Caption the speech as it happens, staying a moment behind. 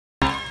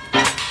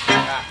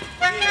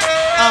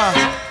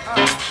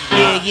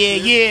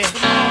yeah.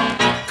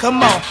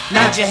 Come on,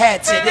 nod your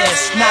head to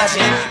this.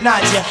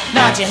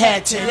 Nod your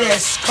head to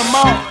this. Come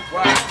on.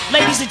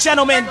 Ladies and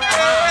gentlemen,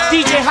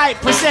 DJ Hype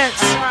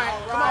presents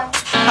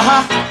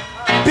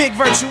Big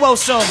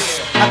Virtuoso,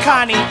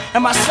 Akani,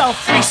 and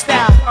myself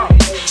freestyle.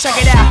 Check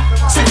it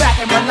out, sit back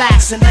and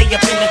relax and lay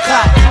up in the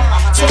cut.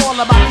 To all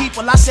of my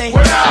people I say,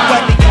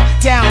 whether you're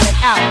down and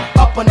out,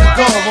 up on the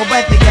go, or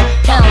whether you're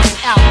pounding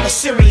out a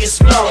serious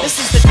flow, this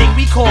is the thing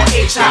we call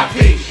HIP,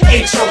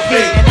 HOP,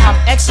 and I'm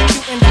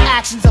executing the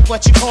actions of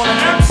what you call an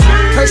MC.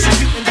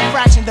 Persecuting the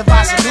fraction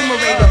device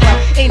enumerator, but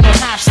ain't no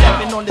half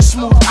stepping on the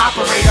smooth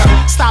operator.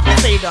 Stop the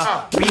fader,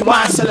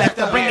 rewind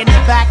selector, bringing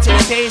it back to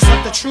the days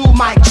of the true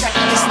mic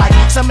checker. It's like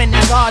summoning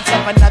gods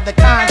of another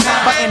kind,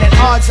 butting and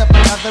odds of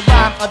another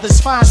rhyme,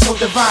 others find so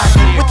divine.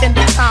 Within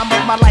the time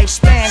of my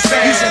lifespan,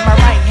 using my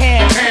right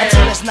hand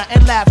until there's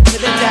nothing left. To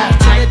the death,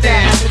 to the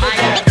death, to the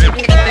death, to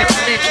the death.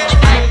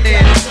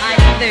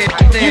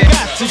 You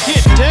got to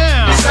get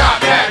down.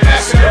 Stop that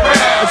messing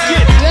around.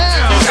 Get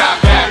down.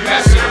 Stop that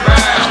messing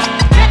around.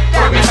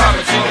 When we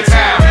coming to the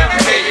town,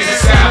 making a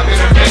sound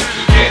that'll make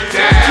you get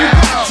down. You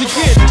got to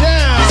get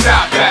down.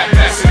 Stop that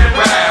messing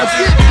around.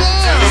 Get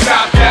down.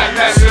 Stop that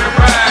messing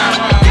around.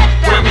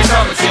 When we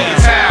coming to the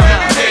town,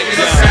 making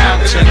a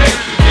sound that'll make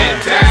you get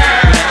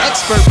down.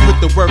 Expert put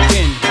the work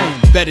in.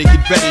 Better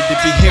get ready to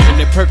be hearing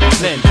it perfect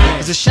blend.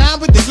 As a shine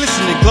with the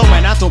glistening glow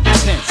and I don't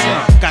pretend.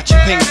 Got you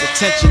paying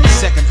attention the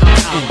second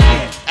I'm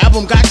in.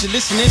 Album got you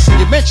listening, so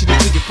you mention it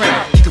to your friend.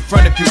 You can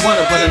front if you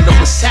wanna know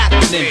what's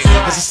happening.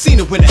 Cause I seen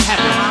it when it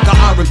happened.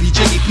 Got R&B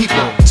jiggy people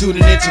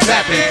tuning into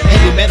rapping.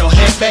 Heavy metal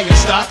headbanging,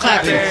 start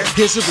clapping.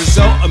 Here's a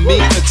result of me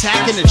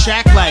attacking the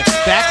track like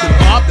back and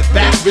bob. The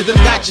back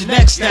rhythm got your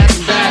neck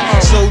snapping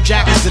back. Soul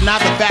Jack is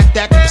another fact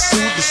that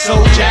pursued the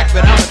soul jack,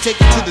 but I'ma take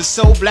it to the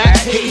soul black.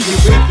 Hitting you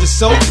with the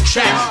soul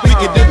track.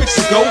 Wicked lyrics,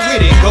 so go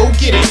with it, go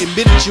get it.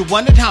 Admitted you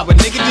wondered how a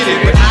nigga did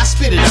it, but I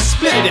spit it, I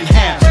split it in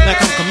half.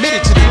 Like I'm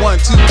committed to the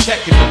 1-2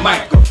 checking the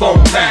microphone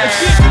man.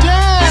 Get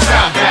down.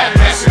 Stop that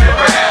messing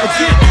around.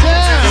 Get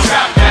down.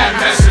 Stop that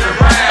messing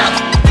around.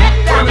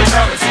 When we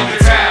coming to the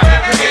town,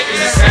 making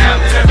a sound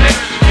that'll make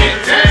you get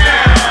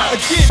down.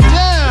 Get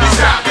down.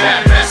 Stop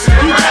that messing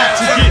around. You got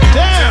to get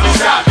down.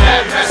 Stop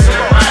that messing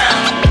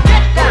around.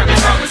 When we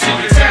coming to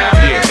the town,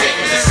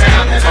 making a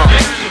sound that'll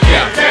make you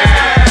get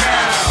down.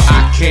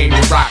 I came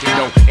to rock and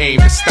don't aim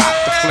to stop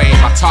the flame.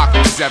 My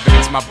talking is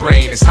evidence my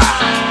brain is hot.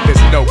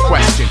 There's no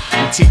question,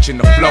 we teaching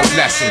the flow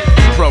lesson,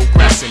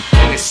 progressing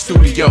in this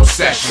studio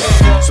session.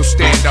 So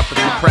stand up if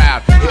you're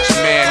proud, hit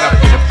your man up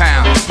in the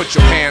pound, put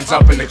your hands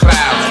up in the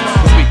clouds.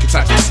 Cause we can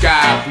touch the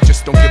sky, we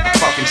just don't give a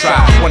fucking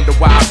try. Wonder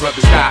why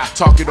brothers die,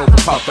 talk it over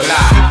puff a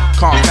lie.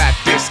 Compact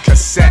disc,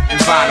 cassette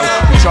and vinyl,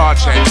 we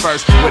charge at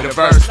first with a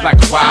verse like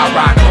a wild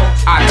rhino.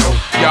 I know,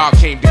 y'all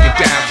came to get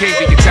down, came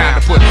to get time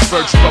to put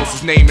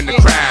Virtuoso's name in the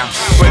crown.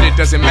 But it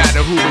doesn't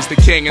matter who is the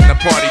king in the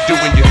party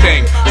doing your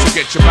thing. So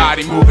get your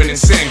body moving and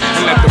sing,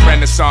 and let the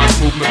Renaissance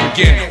movement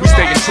begin. We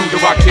staying true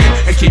to our kin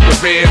and keep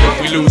it real.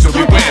 If we lose or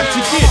we win. To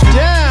get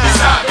down.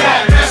 Stop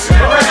that messing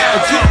around.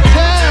 Get